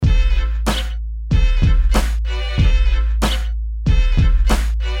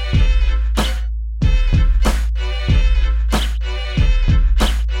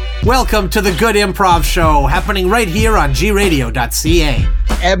Welcome to the Good Improv Show, happening right here on gradio.ca.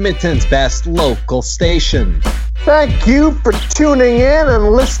 Edmonton's best local station. Thank you for tuning in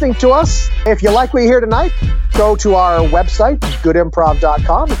and listening to us. If you like what you hear tonight, go to our website,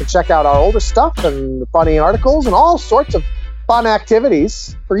 goodimprov.com. You can check out our older stuff and funny articles and all sorts of fun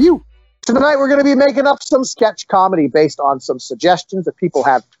activities for you. Tonight we're going to be making up some sketch comedy based on some suggestions that people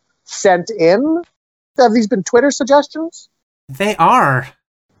have sent in. Have these been Twitter suggestions? They are.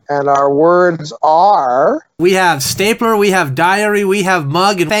 And our words are... We have stapler, we have diary, we have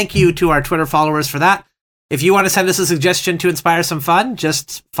mug, and thank you to our Twitter followers for that. If you want to send us a suggestion to inspire some fun,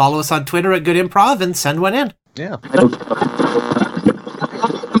 just follow us on Twitter at Good Improv and send one in. Yeah.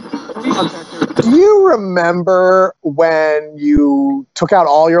 Do you remember when you took out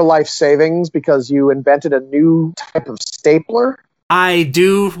all your life savings because you invented a new type of stapler? I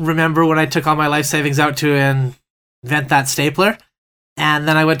do remember when I took all my life savings out to invent that stapler. And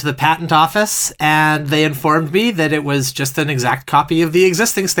then I went to the patent office and they informed me that it was just an exact copy of the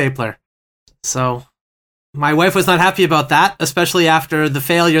existing stapler. So my wife was not happy about that, especially after the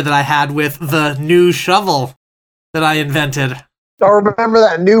failure that I had with the new shovel that I invented. I remember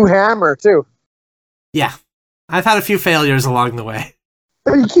that new hammer, too. Yeah, I've had a few failures along the way.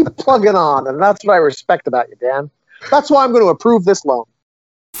 You keep plugging on, and that's what I respect about you, Dan. That's why I'm going to approve this loan.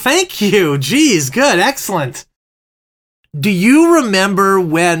 Thank you. Jeez, good, excellent. Do you remember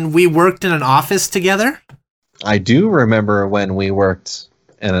when we worked in an office together? I do remember when we worked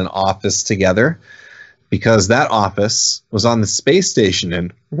in an office together, because that office was on the space station,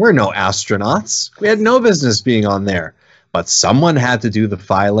 and we're no astronauts. We had no business being on there. But someone had to do the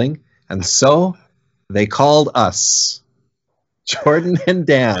filing, and so they called us, Jordan and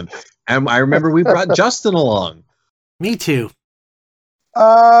Dan. And I remember we brought Justin along. Me too.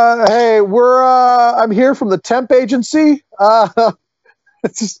 Hey, I'm here from the temp agency.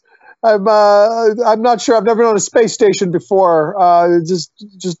 It's just, I'm not sure. I've never been on a space station before. Just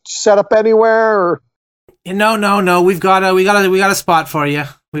set up anywhere or... No. We got a spot for you.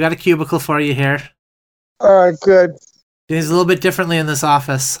 We got a cubicle for you here. All right, good. It's a little bit differently in this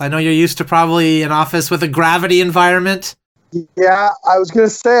office. I know you're used to probably an office with a gravity environment. Yeah, I was going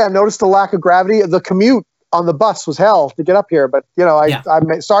to say, I noticed the lack of gravity. The commute on the bus was hell to get up here, but,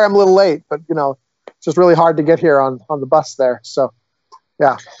 I'm sorry I'm a little late, but, it's just really hard to get here on the bus there. So,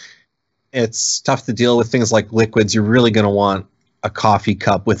 yeah. It's tough to deal with things like liquids. You're really going to want a coffee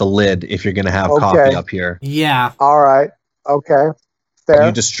cup with a lid if you're going to have coffee up here. Yeah. All right. Okay. Fair.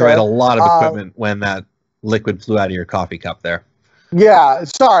 You destroyed a lot of equipment when that liquid flew out of your coffee cup there. Yeah,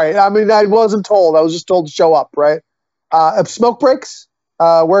 sorry. I mean, I wasn't told. I was just told to show up, right? Smoke breaks?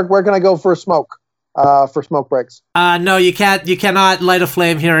 Where can I go for a smoke? For smoke breaks? No, you can't. You cannot light a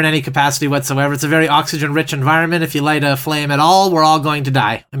flame here in any capacity whatsoever. It's a very oxygen-rich environment. If you light a flame at all, we're all going to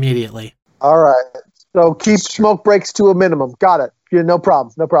die immediately. All right. So keep smoke breaks to a minimum. Got it. Yeah, no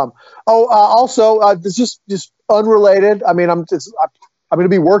problem. Oh, also, this is just unrelated. I mean, I'm going to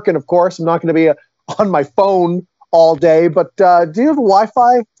be working, of course. I'm not going to be on my phone all day. But do you have a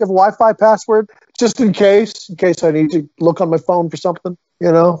Wi-Fi? Do you have a Wi-Fi password, just in case I need to look on my phone for something?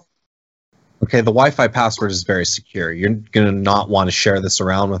 Okay, the Wi-Fi password is very secure. You're going to not want to share this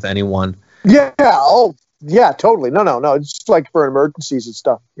around with anyone. Yeah. Oh, yeah. Totally. No. It's just like for emergencies and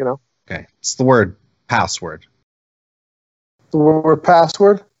stuff. Okay, it's the word password. The word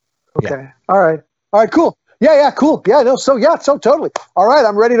password? Okay. Yeah. All right. Cool. Yeah, cool. Yeah, no, so totally. All right,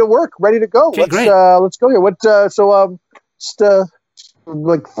 I'm ready to work, ready to go. Okay, great. Let's go here.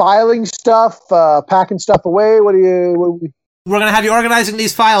 Like filing stuff, packing stuff away. We're going to have you organizing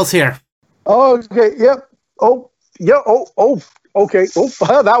these files here. Oh, okay. Yep. Oh, yeah. Oh, okay. Oh,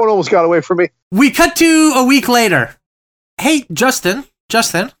 that one almost got away from me. We cut to a week later. Hey, Justin,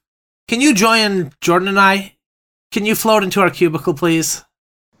 can you join Jordan and I? Can you float into our cubicle, please?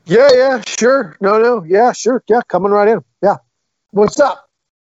 Yeah, sure. No. Yeah, sure. Yeah, coming right in. Yeah. What's up?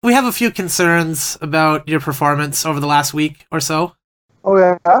 We have a few concerns about your performance over the last week or so. Oh,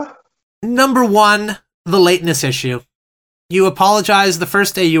 yeah? Number one, the lateness issue. You apologized the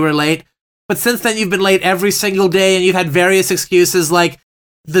first day you were late, but since then you've been late every single day and you've had various excuses like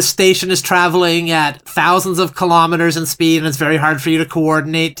the station is traveling at thousands of kilometers in speed and it's very hard for you to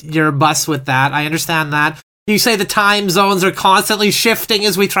coordinate your bus with that. I understand that. You say the time zones are constantly shifting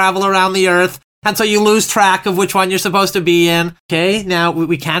as we travel around the Earth, and so you lose track of which one you're supposed to be in. Okay, now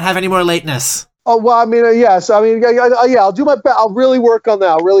we can't have any more lateness. Oh, well, I mean, yes. I mean, yeah, I'll do my best. I'll really work on that.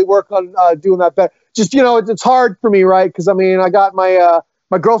 I'll really work on doing that better. Just, it's hard for me, right? Because, I mean, I got my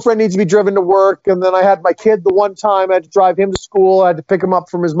girlfriend needs to be driven to work, and then I had my kid the one time. I had to drive him to school. I had to pick him up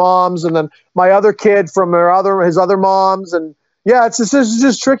from his mom's, and then my other kid from his other mom's, and Yeah, it's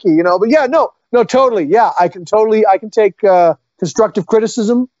just tricky, you know. But yeah, no, totally. Yeah, I can take constructive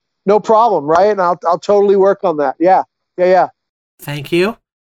criticism, no problem, right? And I'll totally work on that. Yeah. Thank you.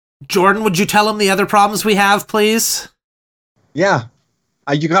 Jordan, would you tell him the other problems we have, please? Yeah.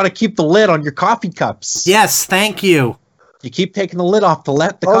 You got to keep the lid on your coffee cups. Yes, thank you. You keep taking the lid off to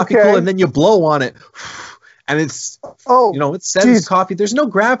let the coffee cool, and then you blow on it. And it's, it sends coffee. There's no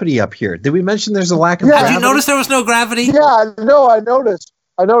gravity up here. Did we mention there's a lack of gravity? Did you notice there was no gravity? Yeah, no, I noticed.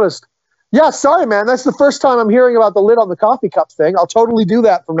 Yeah, sorry, man. That's the first time I'm hearing about the lid on the coffee cup thing. I'll totally do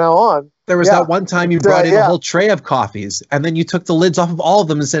that from now on. There was that one time you brought in a whole tray of coffees, and then you took the lids off of all of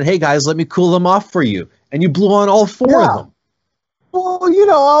them and said, hey, guys, let me cool them off for you. And you blew on all four of them. Well,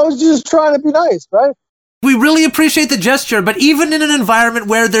 I was just trying to be nice, right? We really appreciate the gesture, but even in an environment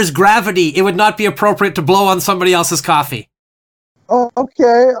where there's gravity, it would not be appropriate to blow on somebody else's coffee. Oh,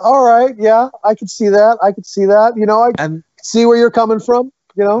 okay. All right. Yeah, I can see that. I can see where you're coming from,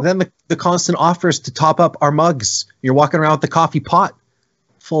 Then the constant offers to top up our mugs. You're walking around with the coffee pot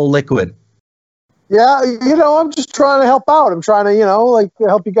full of liquid. Yeah, I'm just trying to help out. I'm trying to,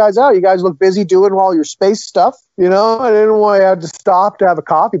 help you guys out. You guys look busy doing all your space stuff, I didn't want you to have to stop to have a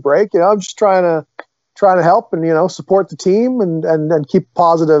coffee break. I'm just trying to help and, support the team and keep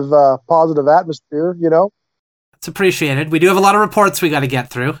positive atmosphere, It's appreciated. We do have a lot of reports we got to get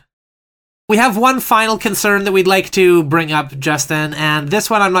through. We have one final concern that we'd like to bring up, Justin, and this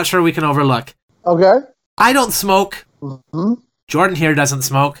one I'm not sure we can overlook. Okay. I don't smoke. Mm-hmm. Jordan here doesn't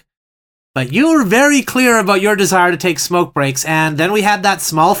smoke. But you were very clear about your desire to take smoke breaks, and then we had that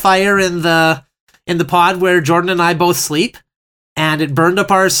small fire in the pod where Jordan and I both sleep, and it burned up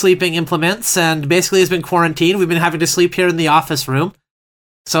our sleeping implements, and basically has been quarantined. We've been having to sleep here in the office room.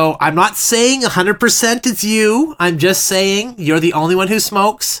 So I'm not saying 100% it's you. I'm just saying you're the only one who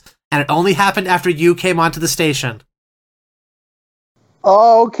smokes, and it only happened after you came onto the station.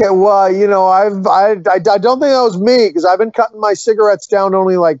 Oh, okay. Well, I don't think that was me because I've been cutting my cigarettes down to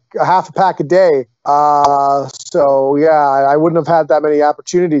only like a half a pack a day. So yeah, I wouldn't have had that many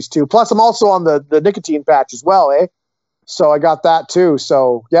opportunities to. Plus, I'm also on the nicotine patch as well, eh? So I got that too.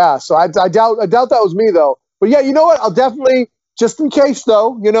 So yeah, so I doubt that was me though. But yeah, you know what? I'll definitely, just in case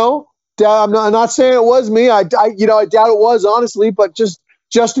though, I'm not saying it was me. I doubt it was, honestly, but just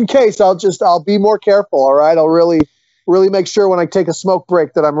in case, I'll be more careful. All right, I'll really make sure when I take a smoke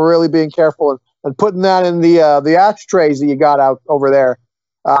break that I'm really being careful and putting that in the ashtrays that you got out over there.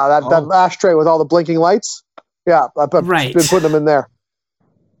 That ashtray with all the blinking lights. Yeah, I've been putting them in there.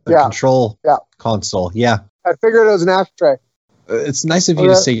 The control console. Yeah. I figured it was an ashtray. It's nice of you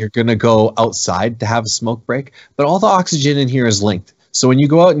to say you're going to go outside to have a smoke break, but all the oxygen in here is linked. So when you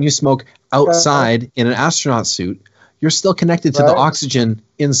go out and you smoke outside in an astronaut suit, you're still connected to the oxygen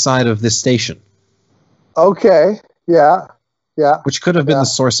inside of this station. Okay. Yeah. Which could have been the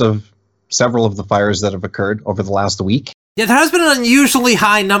source of several of the fires that have occurred over the last week. Yeah, there has been an unusually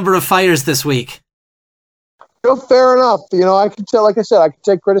high number of fires this week. Fair enough. I can tell. Like I said, I can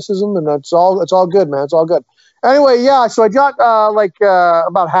take criticism, and it's all good, man. It's all good. Anyway, yeah. So I got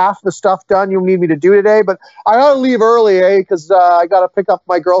about half the stuff done you need me to do today, but I gotta leave early, because I gotta pick up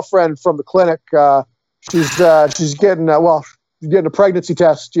my girlfriend from the clinic. She's getting getting a pregnancy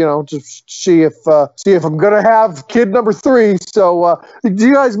test, to see if I'm gonna have kid number 3. So, do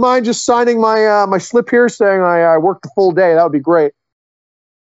you guys mind just signing my slip here saying I worked a full day? That would be great.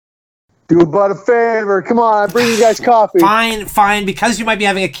 Do a bud a favor. Come on, I bring you guys coffee. Fine, because you might be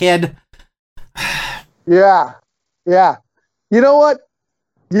having a kid. Yeah. You know what?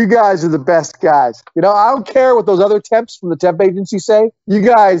 You guys are the best guys. I don't care what those other temps from the temp agency say. You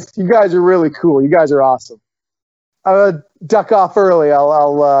guys are really cool. You guys are awesome. I'm gonna duck off early.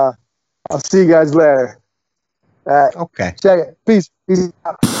 I'll see you guys later. Okay. Check it. Peace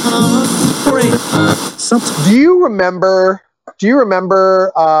out. Do you remember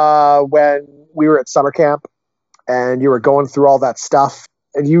when we were at summer camp and you were going through all that stuff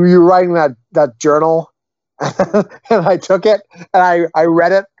and you were writing that journal and I took it and I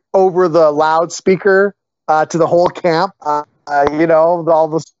read it over the loudspeaker to the whole camp? All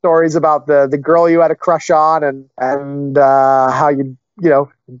the stories about the girl you had a crush on and how you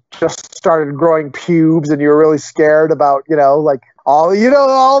just started growing pubes and you were really scared about, all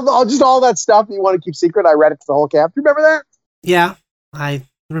that stuff you want to keep secret. I read it to the whole camp. Do you remember that? Yeah, I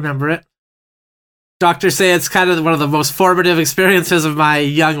remember it. Doctors say it's kind of one of the most formative experiences of my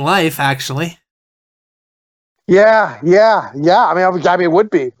young life, actually. Yeah. I mean, it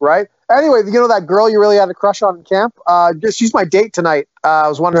would be, right? Anyway, that girl you really had a crush on in camp? She's my date tonight. I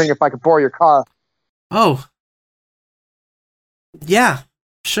was wondering if I could borrow your car. Oh. Yeah,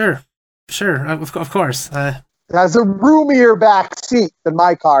 sure. Of course. It has a roomier back seat than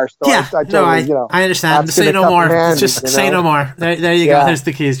my car. So Yeah, I understand. not Say gonna no cup more. in hand, Just you say know? no more. There you go. Yeah. There's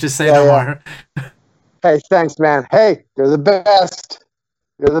the keys. Just say Yeah, no yeah. more. Hey, thanks, man. Hey, you're the best.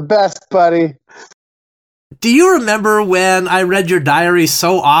 You're the best, buddy. Do you remember when I read your diary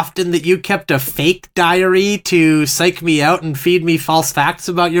so often that you kept a fake diary to psych me out and feed me false facts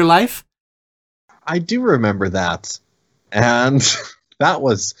about your life? I do remember that. And that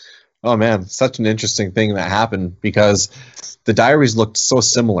was, oh man, such an interesting thing that happened because the diaries looked so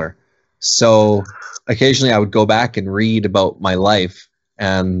similar. So occasionally I would go back and read about my life,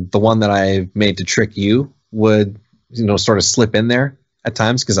 and the one that I made to trick you would, sort of slip in there at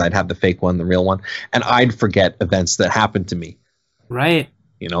times because I'd have the fake one, the real one, and I'd forget events that happened to me. Right.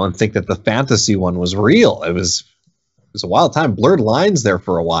 And think that the fantasy one was real. It was a wild time. Blurred lines there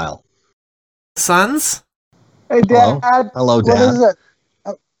for a while. Sons? Hey, Dad. Hello, Dad. What is it?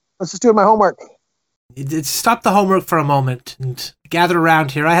 Let's just do my homework. Stop the homework for a moment and gather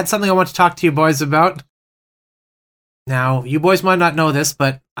around here. I had something I want to talk to you boys about. Now, you boys might not know this,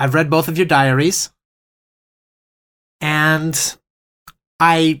 but I've read both of your diaries. And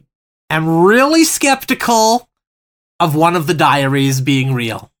I am really skeptical of one of the diaries being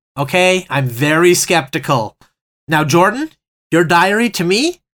real. Okay? I'm very skeptical. Now, Jordan, your diary to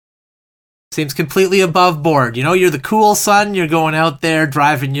me seems completely above board. You're the cool son. You're going out there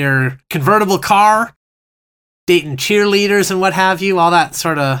driving your convertible car, dating cheerleaders and what have you, all that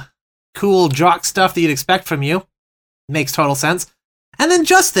sort of cool jock stuff that you'd expect from you. Makes total sense. And then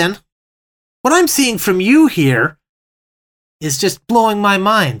Justin, what I'm seeing from you here is just blowing my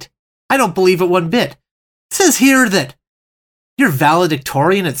mind. I don't believe it one bit. It says here that you're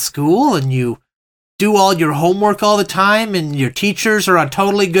valedictorian at school and you do all your homework all the time and your teachers are on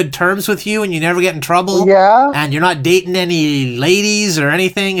totally good terms with you and you never get in trouble. Yeah. And you're not dating any ladies or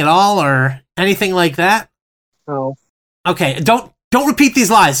anything at all or anything like that. No. Okay, don't repeat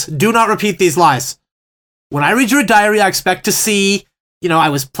these lies. Do not repeat these lies. When I read your diary, I expect to see, I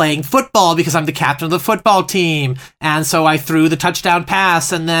was playing football because I'm the captain of the football team. And so I threw the touchdown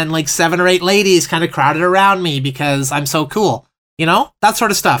pass and then like 7 or 8 ladies kind of crowded around me because I'm so cool. That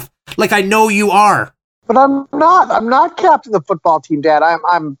sort of stuff. Like I know you are. But I'm not captain of the football team, Dad.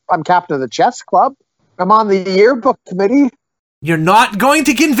 I'm captain of the chess club. I'm on the yearbook committee. You're not going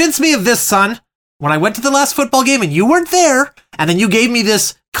to convince me of this, son. When I went to the last football game and you weren't there, and then you gave me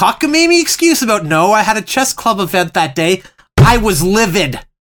this cockamamie excuse about, no, I had a chess club event that day, I was livid.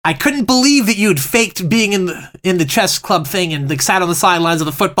 I couldn't believe that you'd faked being in the chess club thing and like sat on the sidelines of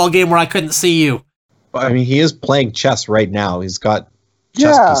the football game where I couldn't see you. I mean, he is playing chess right now. He's got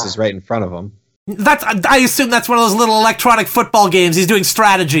chess pieces right in front of him. I assume that's one of those little electronic football games. He's doing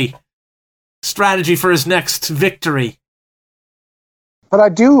strategy for his next victory. But I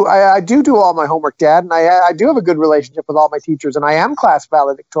do all my homework, Dad, and I do have a good relationship with all my teachers, and I am class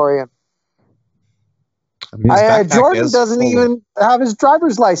valedictorian. Jordan doesn't even have his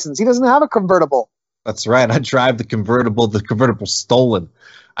driver's license. He doesn't have a convertible. That's right. I drive the convertible stolen.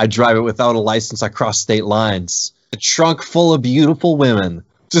 I drive it without a license. I cross state lines. A trunk full of beautiful women.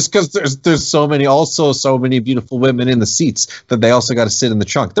 Just because there's so many beautiful women in the seats that they also got to sit in the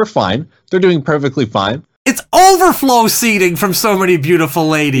trunk. They're fine. They're doing perfectly fine. It's overflow seating from so many beautiful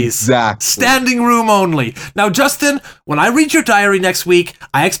ladies. Exactly. Standing room only. Now, Justin, when I read your diary next week,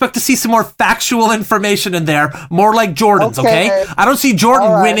 I expect to see some more factual information in there, more like Jordan's, okay? I don't see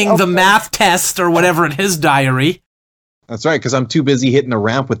Jordan winning the math test or whatever in his diary. That's right, because I'm too busy hitting a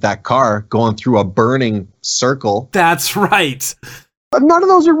ramp with that car, going through a burning circle. That's right. But none of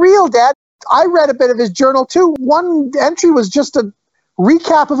those are real, Dad. I read a bit of his journal, too. One entry was just a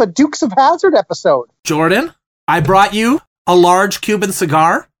recap of a Dukes of Hazzard episode. Jordan, I brought you a large Cuban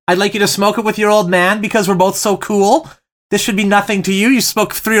cigar. I'd like you to smoke it with your old man because we're both so cool. This should be nothing to you. You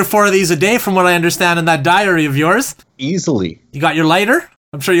smoke 3 or 4 of these a day from what I understand in that diary of yours. Easily. You got your lighter?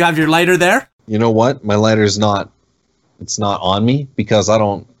 I'm sure you have your lighter there. You know what? My lighter's not on me because I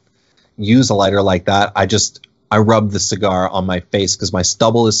don't use a lighter like that. I rub the cigar on my face because my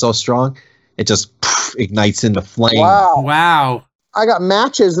stubble is so strong. It just ignites into flame. Wow. I got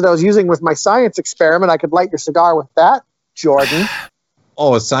matches that I was using with my science experiment. I could light your cigar with that, Jordan.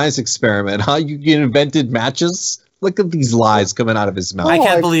 Oh, a science experiment, huh? You invented matches? Look at these lies coming out of his mouth. I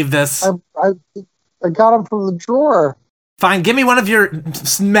can't believe this. I got them from the drawer. Fine, give me one of your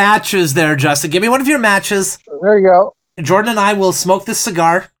matches there, Justin. Give me one of your matches. There you go. Jordan and I will smoke this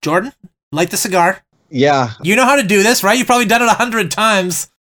cigar. Jordan, light the cigar. Yeah. You know how to do this, right? You've probably done it 100 times.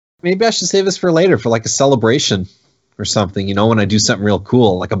 Maybe I should save this for later, for like a celebration or something, when I do something real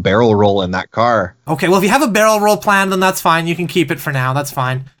cool, like a barrel roll in that car. Okay, well, if you have a barrel roll planned, then that's fine. You can keep it for now. That's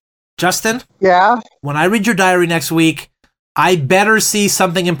fine. Justin, Yeah. when I read your diary next week, I better see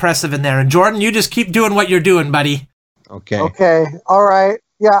something impressive in there. And Jordan, you just keep doing what you're doing, buddy. Okay. Okay. All right.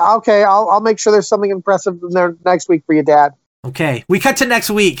 Yeah. Okay. I'll make sure there's something impressive in there next week for you, Dad. Okay, we cut to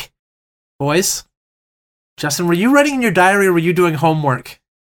next week. Boys, Justin, were you writing in your diary or were you doing homework?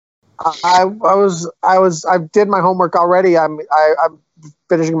 I did my homework already. I'm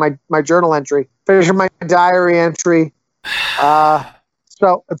finishing my journal entry, finishing my diary entry.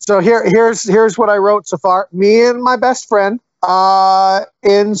 So here's what I wrote so far. Me and my best friend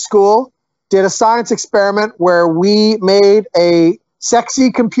in school did a science experiment where we made a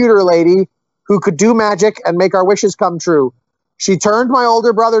sexy computer lady who could do magic and make our wishes come true. She turned my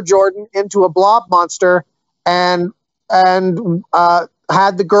older brother Jordan into a blob monster and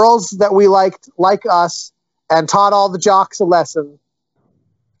had the girls that we liked like us and taught all the jocks a lesson.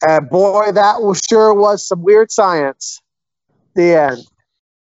 And boy, that sure was some weird science. The end.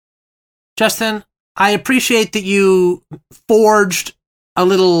 Justin, I appreciate that you forged a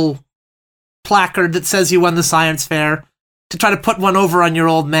little placard that says you won the science fair to try to put one over on your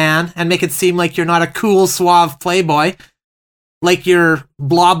old man and make it seem like you're not a cool, suave playboy like your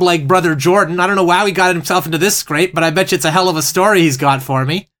blob-like brother Jordan. I don't know how he got himself into this scrape, but I bet you it's a hell of a story he's got for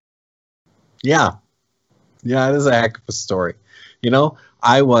me. Yeah. Yeah, it is a heck of a story. You know,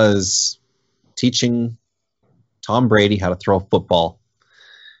 I was teaching Tom Brady how to throw a football.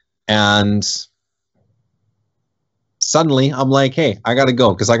 And suddenly I'm like, hey, I got to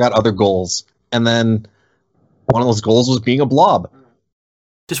go because I got other goals. And then one of those goals was being a blob.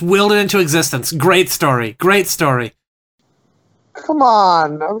 Just willed it into existence. Great story. Great story. Come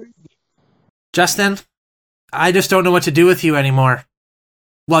on. Justin, I just don't know what to do with you anymore.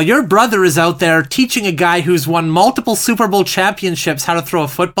 While your brother is out there teaching a guy who's won multiple Super Bowl championships how to throw a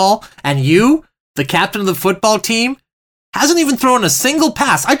football, and you, the captain of the football team, hasn't even thrown a single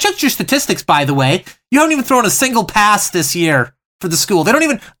pass. I checked your statistics, by the way. You haven't even thrown a single pass this year for the school. They don't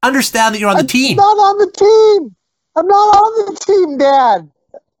even understand that you're on the team. I'm not on the team. I'm not on the team, Dad.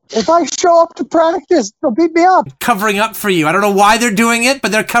 If I show up to practice, they'll beat me up. Covering up for you. I don't know why they're doing it, but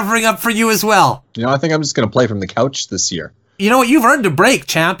they're covering up for you as well. You know, I think I'm just going to play from the couch this year. You know what? You've earned a break,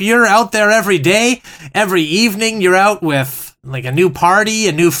 champ. You're out there every day, every evening. You're out with like a new party,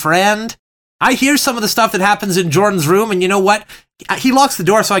 a new friend. I hear some of the stuff that happens in Jordan's room, and you know what? He locks the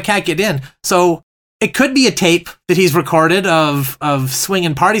door so I can't get in. So it could be a tape that he's recorded of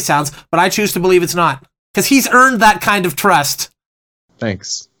swinging party sounds, but I choose to believe it's not because he's earned that kind of trust.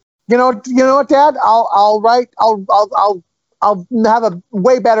 Thanks. You know what, Dad? I'll have a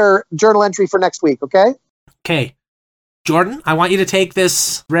way better journal entry for next week. Okay. Okay, Jordan, I want you to take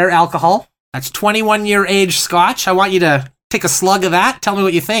this rare alcohol. That's 21-year age Scotch. I want you to take a slug of that. Tell me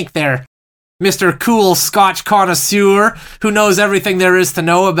what you think there, Mr. Cool Scotch connoisseur who knows everything there is to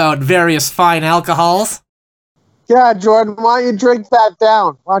know about various fine alcohols. Yeah, Jordan, why don't you drink that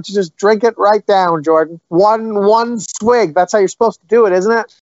down? Why don't you just drink it right down, Jordan? One swig. That's how you're supposed to do it, isn't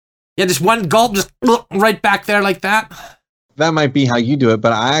it? Yeah, just one gulp, just right back there like that. That might be how you do it,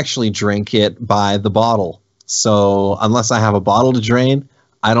 but I actually drink it by the bottle. So unless I have a bottle to drain,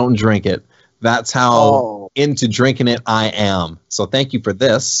 I don't drink it. That's how into drinking it I am. So thank you for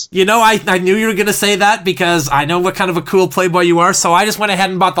this. You know, I knew you were going to say that because I know what kind of a cool playboy you are, so I just went ahead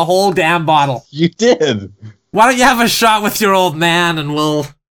and bought the whole damn bottle. You did. Why don't you have a shot with your old man and we'll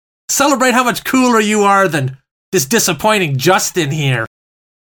celebrate how much cooler you are than this disappointing Justin here.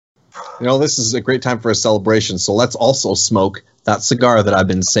 You know, this is a great time for a celebration, so let's also smoke that cigar that I've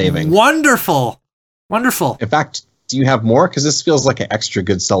been saving. Wonderful. Wonderful. In fact, do you have more? Because this feels like an extra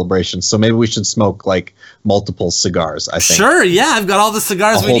good celebration, so maybe we should smoke, like, multiple cigars, I think. Sure, yeah, I've got all the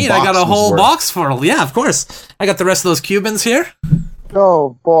cigars we need. I got a whole box full. Yeah, of course. I got the rest of those Cubans here.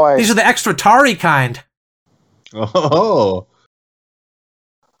 Oh, boy. These are the extra tarry kind. Oh.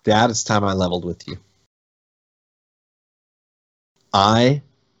 Dad, it's time I leveled with you. I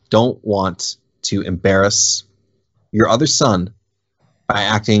don't want to embarrass your other son by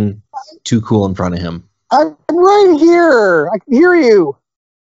acting too cool in front of him. I'm right here. I can hear you.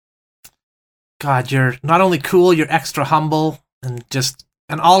 God, you're not only cool, you're extra humble and just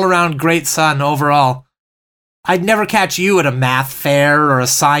an all-around great son overall. I'd never catch you at a math fair or a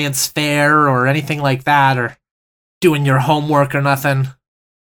science fair or anything like that or doing your homework or nothing.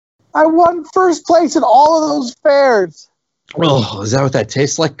 I won first place in all of those fairs. Oh, is that what that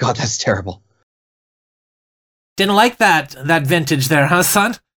tastes like? God, that's terrible. Didn't like that vintage there, huh,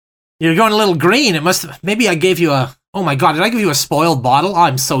 son? You're going a little green. It must have, maybe I gave you a, oh my God, did I give you a spoiled bottle? Oh,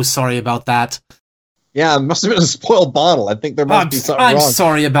 I'm so sorry about that. Yeah, it must have been a spoiled bottle. I think there must be something wrong. I'm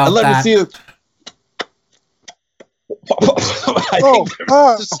sorry about that. Let me see it. I Oh, think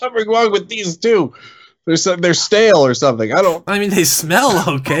there's something wrong with these two. They're stale or something. I mean, they smell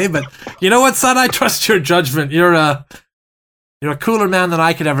okay, but you know what, son? I trust your judgment. You're a cooler man than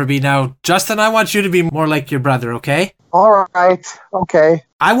I could ever be. Now, Justin, I want you to be more like your brother, okay? all right. Okay.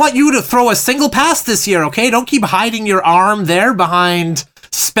 I want you to throw a single pass this year, okay? Don't keep hiding your arm there behind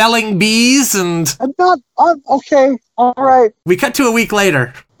spelling bees and... I'm not. Okay. All right. We cut to a week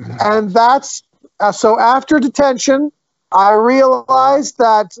later. And that's so after detention, I realized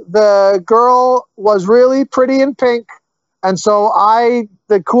that the girl was really pretty in pink. And so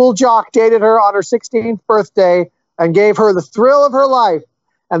the cool jock, dated her on her 16th birthday and gave her the thrill of her life.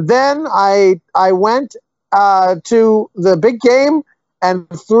 And then I went to the big game and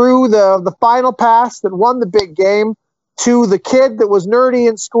threw the final pass that won the big game to the kid that was nerdy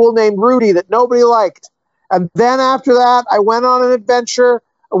in school named Rudy that nobody liked. And then after that, I went on an adventure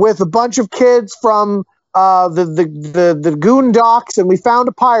with a bunch of kids from the Goon Docks, and we found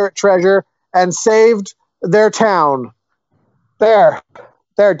a pirate treasure and saved their town. There,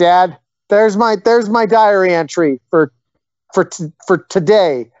 Dad. There's my diary entry for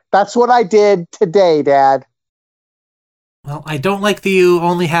today. That's what I did today, Dad. Well, I don't like that you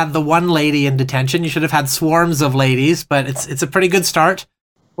only had the one lady in detention. You should have had swarms of ladies, but it's a pretty good start.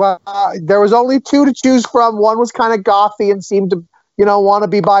 Well, there was only two to choose from. One was kind of gothy and seemed to, want to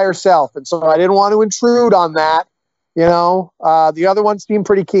be by herself. And so I didn't want to intrude on that. The other one seemed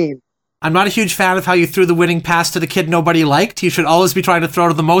pretty keen. I'm not a huge fan of how you threw the winning pass to the kid nobody liked. You should always be trying to throw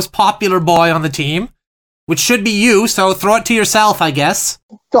to the most popular boy on the team, which should be you, so throw it to yourself, I guess.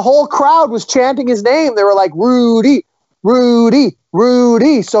 The whole crowd was chanting his name. They were like, Rudy, Rudy,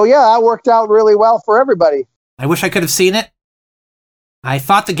 Rudy. So, yeah, that worked out really well for everybody. I wish I could have seen it. I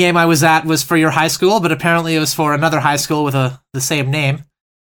thought the game I was at was for your high school, but apparently it was for another high school with the same name.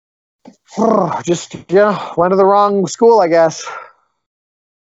 Just, went to the wrong school, I guess.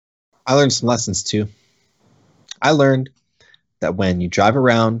 I learned some lessons too. I learned that when you drive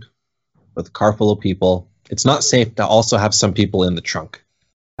around with a car full of people, it's not safe to also have some people in the trunk.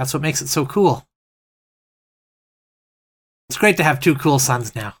 That's what makes it so cool. It's great to have two cool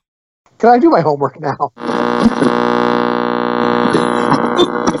sons now. Can I do my homework now?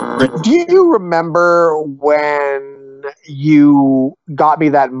 Do you remember when you got me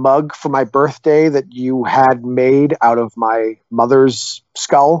that mug for my birthday that you had made out of my mother's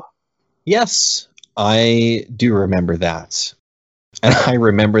skull? Yes, I do remember that. And I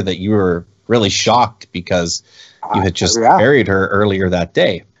remember that you were really shocked because you had just buried her earlier that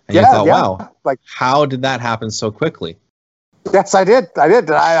day. And you thought, wow, how did that happen so quickly? Yes, I did.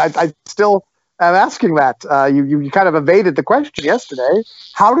 I still am asking that. You kind of evaded the question yesterday.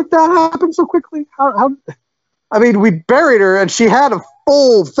 How did that happen so quickly? How? I mean, we buried her, and she had a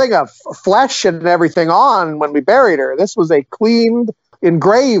full thing of flesh and everything on when we buried her. This was a cleaned,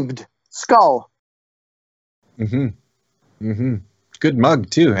 engraved skull. Good mug,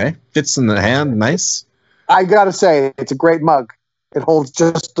 too, eh? Fits in the hand, nice. I gotta say, it's a great mug. It holds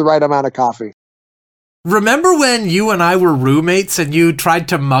just the right amount of coffee. Remember when you and I were roommates and you tried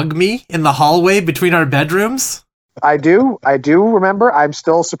to mug me in the hallway between our bedrooms? I do remember. I'm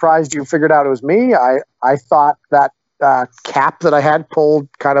still surprised you figured out it was me. I thought that cap that I had pulled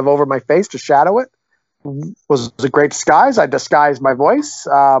kind of over my face to shadow it was a great disguise. I disguised my voice.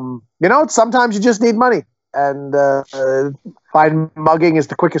 Sometimes you just need money, and find mugging is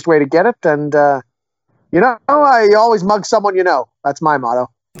the quickest way to get it. And I always mug someone you know. That's my motto.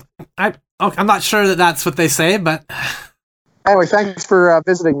 I'm not sure that that's what they say, but... Anyway, thanks for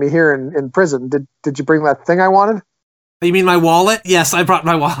visiting me here in prison. Did you bring that thing I wanted? You mean my wallet? Yes, I brought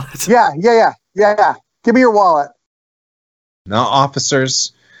my wallet. Yeah. Give me your wallet. Now,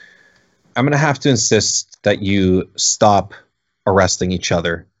 officers, I'm going to have to insist that you stop arresting each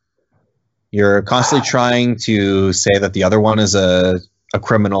other. You're constantly trying to say that the other one is a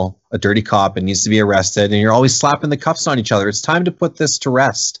criminal, a dirty cop, and needs to be arrested, and you're always slapping the cuffs on each other. It's time to put this to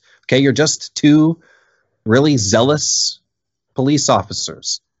rest. Okay, you're just two really zealous police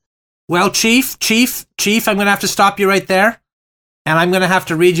officers. Well, Chief, I'm going to have to stop you right there. And I'm going to have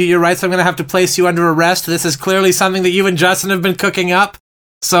to read you your rights. I'm going to have to place you under arrest. This is clearly something that you and Justin have been cooking up.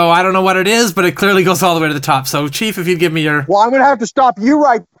 So I don't know what it is, but it clearly goes all the way to the top. So, Chief, if you'd give me your... Well, I'm going to have to stop you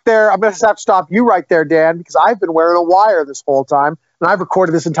right there. I'm going to have to stop you right there, Dan, because I've been wearing a wire this whole time, and I've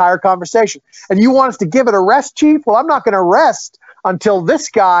recorded this entire conversation. And you want us to give it a rest, Chief? Well, I'm not going to rest until this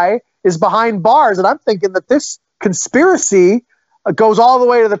guy is behind bars, and I'm thinking that this conspiracy goes all the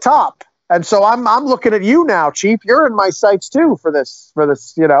way to the top. And so I'm looking at you now, Chief. You're in my sights too for this.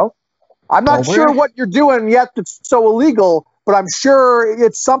 I'm not sure what you're doing yet that's so illegal, but I'm sure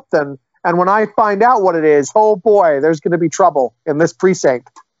it's something. And when I find out what it is, oh boy, there's going to be trouble in this precinct.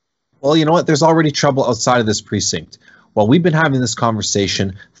 Well, you know what? There's already trouble outside of this precinct. While we've been having this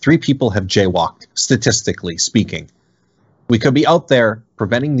conversation, 3 people have jaywalked, statistically speaking. We could be out there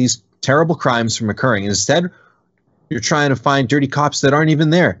preventing these terrible crimes from occurring. Instead, you're trying to find dirty cops that aren't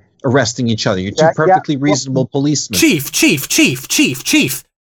even there, arresting each other. You're two perfectly reasonable policemen. Chief.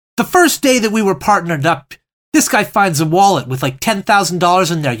 The first day that we were partnered up, this guy finds a wallet with like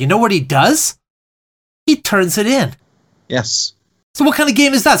 $10,000 in there. You know what he does? He turns it in. Yes. So what kind of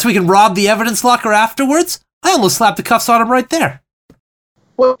game is that? So we can rob the evidence locker afterwards? I almost slapped the cuffs on him right there.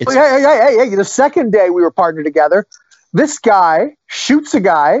 Well, hey, the second day we were partnered together, this guy shoots a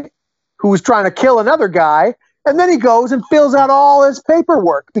guy who was trying to kill another guy, and then he goes and fills out all his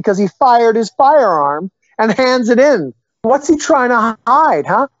paperwork because he fired his firearm and hands it in. What's he trying to hide,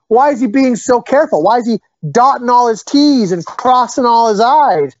 huh? Why is he being so careful? Why is he dotting all his T's and crossing all his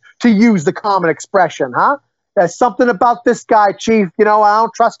I's, to use the common expression, huh? There's something about this guy, Chief. You know, I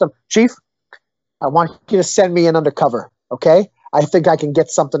don't trust him. Chief, I want you to send me in undercover, okay? I think I can get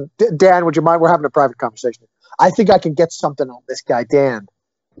something. Dan, would you mind? We're having a private conversation. I think I can get something on this guy, Dan.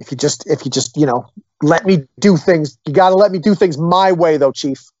 If you just, let me do things. You got to let me do things my way, though,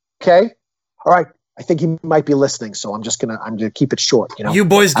 Chief. Okay? All right. I think he might be listening, so I'm gonna keep it short. You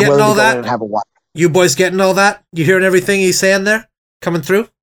boys getting all that? And have a watch. You boys getting all that? You hearing everything he's saying there? Coming through?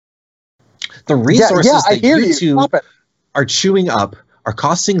 The resources that you two Stop it. are chewing up are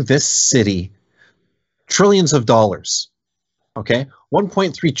costing this city trillions of dollars. Okay?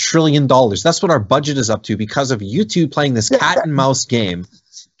 $1.3 trillion. That's what our budget is up to because of you two playing this cat and mouse game,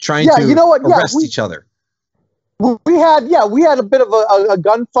 trying to arrest each other. We had a bit of a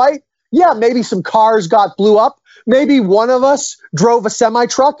gunfight. Yeah, maybe some cars blew up. Maybe one of us drove a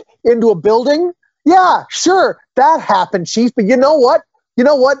semi-truck into a building. Yeah, sure, that happened, Chief. But you know what?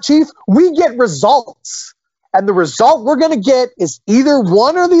 Chief? We get results. And the result we're going to get is either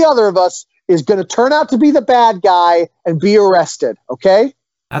one or the other of us is going to turn out to be the bad guy and be arrested, okay?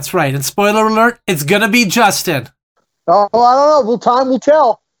 That's right. And spoiler alert, it's going to be Justin. Oh, I don't know. Well, time will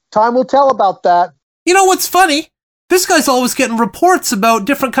tell. Time will tell about that. You know what's funny? This guy's always getting reports about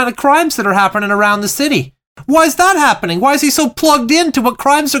different kind of crimes that are happening around the city. Why is that happening? Why is he so plugged into what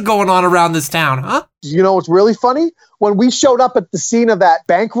crimes are going on around this town, huh? You know what's really funny? When we showed up at the scene of that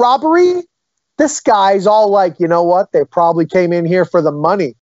bank robbery, this guy's all like, you know what? They probably came in here for the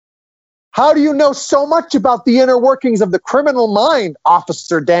money. How do you know so much about the inner workings of the criminal mind,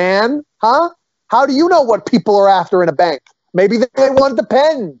 Officer Dan? Huh? How do you know what people are after in a bank? Maybe they want to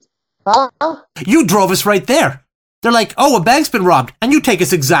depend. Huh? You drove us right there. They're like, oh, a bank's been robbed, and you take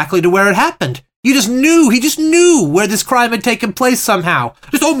us exactly to where it happened. He just knew where this crime had taken place somehow.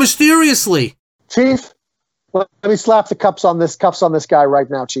 Just mysteriously. Chief, let me slap the cuffs on this guy right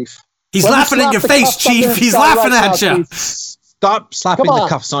now, Chief. He's laughing in your face, Chief. He's laughing at you. Stop slapping the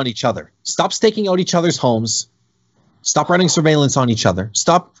cuffs on each other. Stop staking out each other's homes. Stop running surveillance on each other.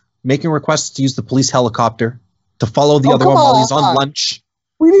 Stop making requests to use the police helicopter to follow the other one while he's on lunch.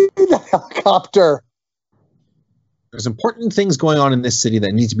 We need the helicopter. There's important things going on in this city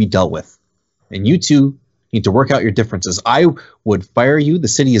that need to be dealt with. And you two need to work out your differences. I would fire you. The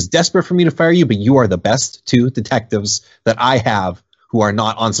city is desperate for me to fire you, but you are the best 2 detectives that I have who are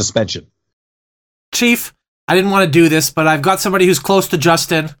not on suspension. Chief, I didn't want to do this, but I've got somebody who's close to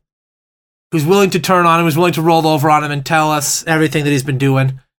Justin, who's willing to turn on him, who's willing to roll over on him and tell us everything that he's been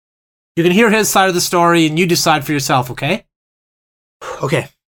doing. You can hear his side of the story, and you decide for yourself, okay? Okay.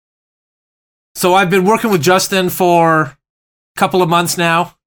 So I've been working with Justin for a couple of months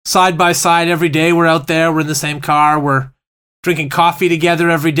now. Side by side every day. We're out there. We're in the same car. We're drinking coffee together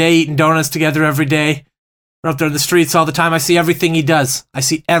every day, eating donuts together every day. We're out there in the streets all the time. I see everything he does. I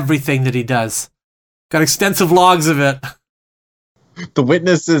see everything that he does. Got extensive logs of it. The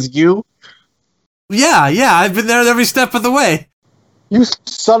witness is you? Yeah. I've been there every step of the way. You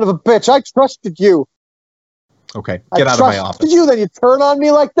son of a bitch. I trusted you. Okay, get out of my office. Did you then you turn on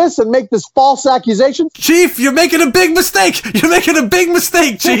me like this and make this false accusation? Chief, you're making a big mistake. You're making a big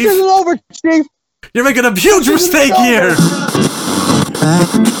mistake, Chief. This isn't over, Chief. You're making a huge mistake here.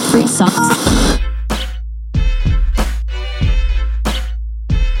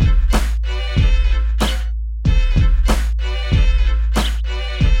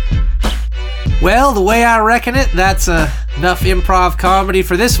 Well, the way I reckon it, that's enough improv comedy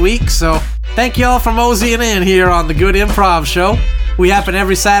for this week, so thank y'all for moseying in here on the Good Improv Show. We happen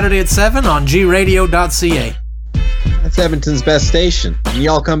every Saturday at 7 on gradio.ca. That's Edmonton's best station. And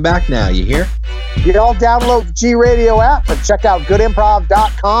y'all come back now, you hear? You all download the G Radio app and check out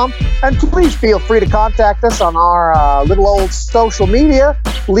goodimprov.com. And please feel free to contact us on our little old social media.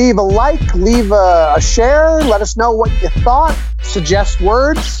 Leave a like, leave a share, let us know what you thought, suggest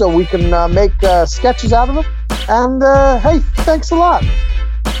words so we can make sketches out of them. And hey, thanks a lot.